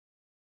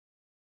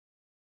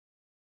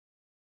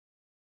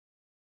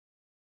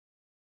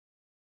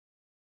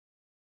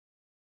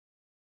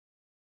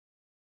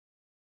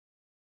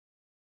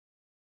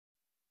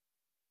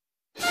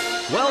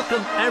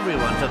Welcome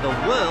everyone to the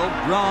World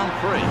Grand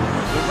Prix.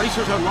 The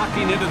racers are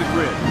locking into the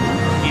grid.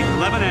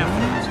 11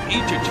 athletes,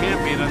 each a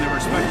champion on their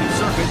respective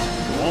circuits,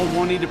 all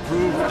wanting to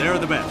prove they're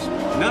the best.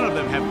 None of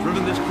them have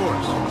driven this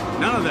course.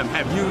 None of them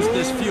have used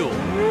this fuel.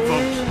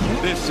 Folks,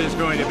 this is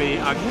going to be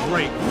a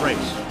great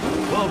race.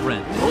 Well,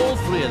 Brent, all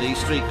three of these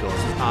street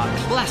courses are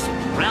classic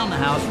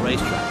round-the-house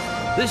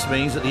racetracks. This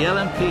means that the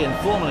LMP and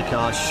Formula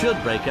cars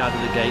should break out of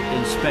the gate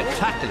in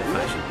spectacular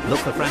fashion. Look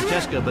for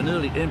Francesco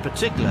Bernoulli in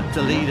particular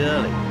to lead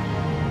early.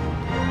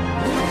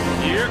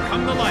 Here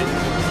come the lights.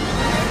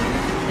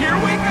 Here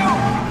we go!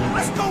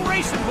 Let's go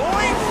racing,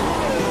 boys!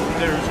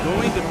 There's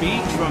going to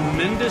be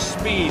tremendous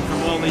speed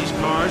from all these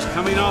cars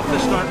coming off the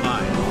start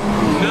line.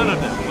 None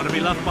of them want to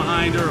be left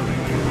behind early.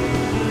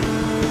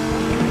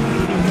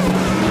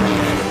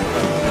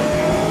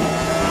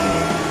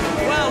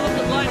 Well, look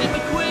at Lightning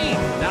McQueen.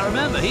 Now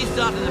remember, he's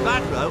starting in the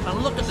back row,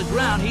 and look at the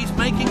ground he's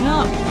making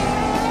up.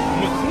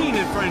 McQueen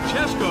and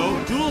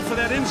Francesco duel for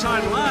that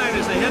inside line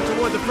as they head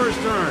toward the first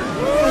turn.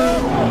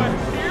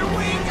 Here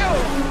we go!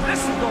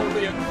 This is going to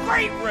be a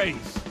great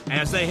race!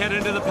 As they head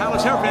into the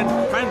Palace hairpin,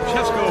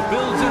 Francesco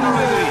builds an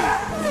early lead.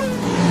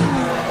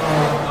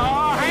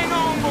 Oh, hang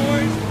on,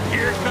 boys.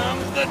 Here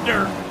comes the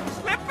dirt.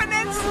 Slipping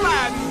and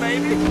sliding,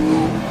 baby.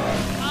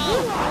 Oh,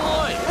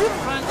 boy!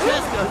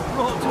 Francesco's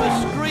brought to a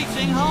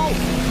screeching halt.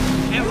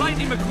 And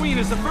Lightning McQueen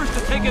is the first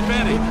to take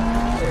advantage.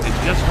 And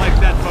just like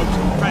that, folks,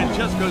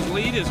 Francesco's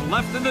lead is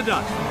left in the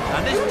dust.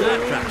 And this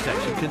dirt track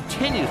section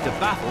continues to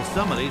baffle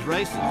some of these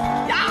racers.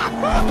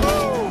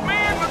 Yahoo!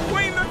 Man,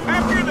 McQueen looks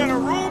happier than a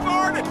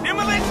rhubarb at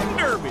Demolition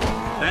Derby.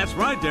 That's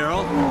right,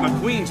 Darrell.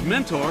 McQueen's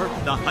mentor,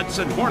 the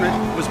Hudson Hornet,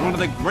 was one of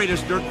the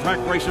greatest dirt track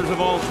racers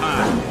of all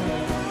time.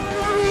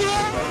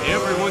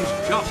 Everyone's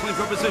jostling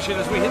for position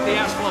as we hit the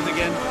asphalt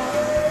again.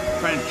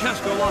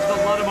 Francesco lost a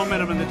lot of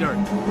momentum in the dirt.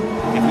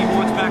 If he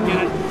wants back in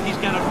it, he's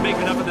got to make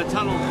it up in the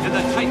tunnel and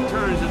the tight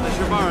turns in the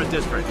Shibara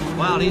district.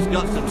 Well, he's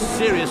got some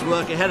serious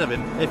work ahead of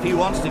him if he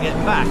wants to get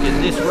back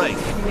in this race.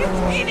 It's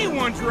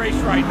anyone's race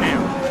right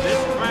now.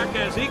 This track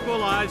has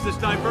equalized this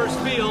diverse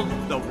field.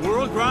 The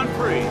World Grand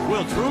Prix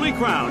will truly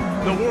crown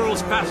the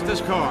world's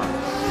fastest car.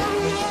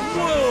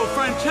 Whoa,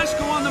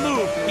 Francesco on the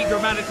move. He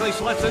dramatically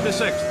slips into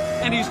sixth,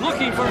 and he's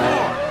looking for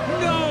more.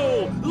 No!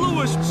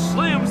 Lewis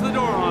slams the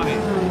door on him.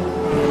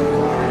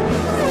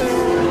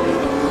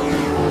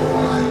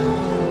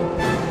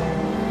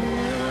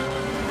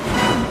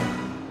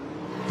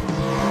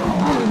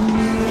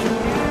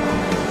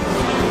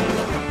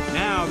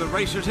 Now the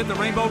racers hit the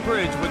Rainbow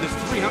Bridge with its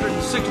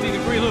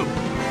 360-degree loop.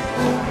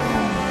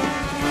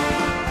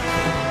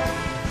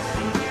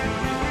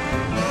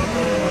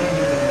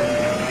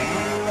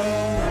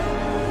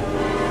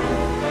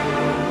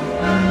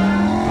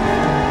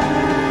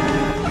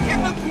 Look at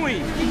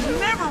McQueen. He's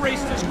never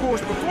raced this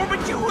course before,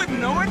 but you wouldn't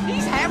know it.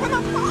 He's having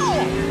a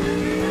ball.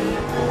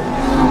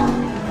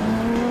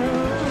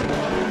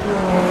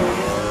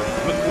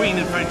 McQueen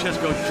and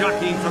Francesco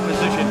jockeying for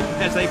position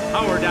as they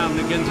power down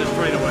the Ginza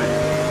straightaway.